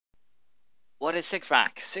What is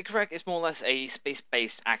Zigfrak? Zigfrak is more or less a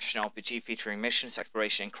space-based action RPG featuring missions,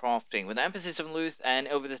 exploration, and crafting, with an emphasis on loot and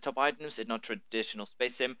over-the-top items in not traditional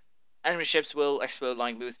space sim. Enemy ships will explode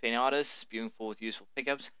like loot piñatas, spewing forth useful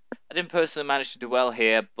pickups. I didn't personally manage to do well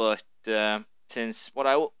here, but since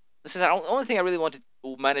this is the only thing I really wanted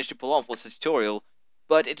to manage to pull off was the tutorial.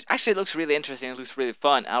 But it actually looks really interesting. It looks really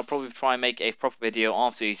fun. I'll probably try and make a proper video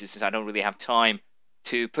after these, since I don't really have time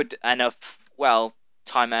to put enough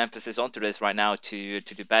time and emphasis onto this right now to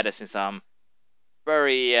do better, since I'm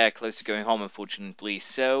very close to going home, unfortunately.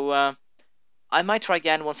 So I might try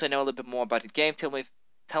again once I know a little bit more about the game. Tell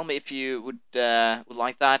me if you would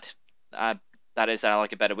like that. That is, I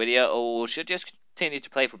like a better video, or should I just continue to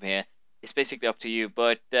play from here? It's basically up to you.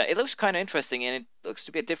 But it looks kind of interesting, and it looks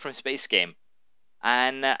to be a different space game.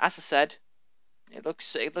 And as I said, it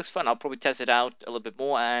looks fun. I'll probably test it out a little bit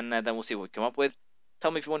more, and then we'll see what we come up with. Tell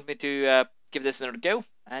me if you want me to give this another go,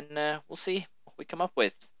 and we'll see what we come up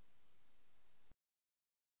with.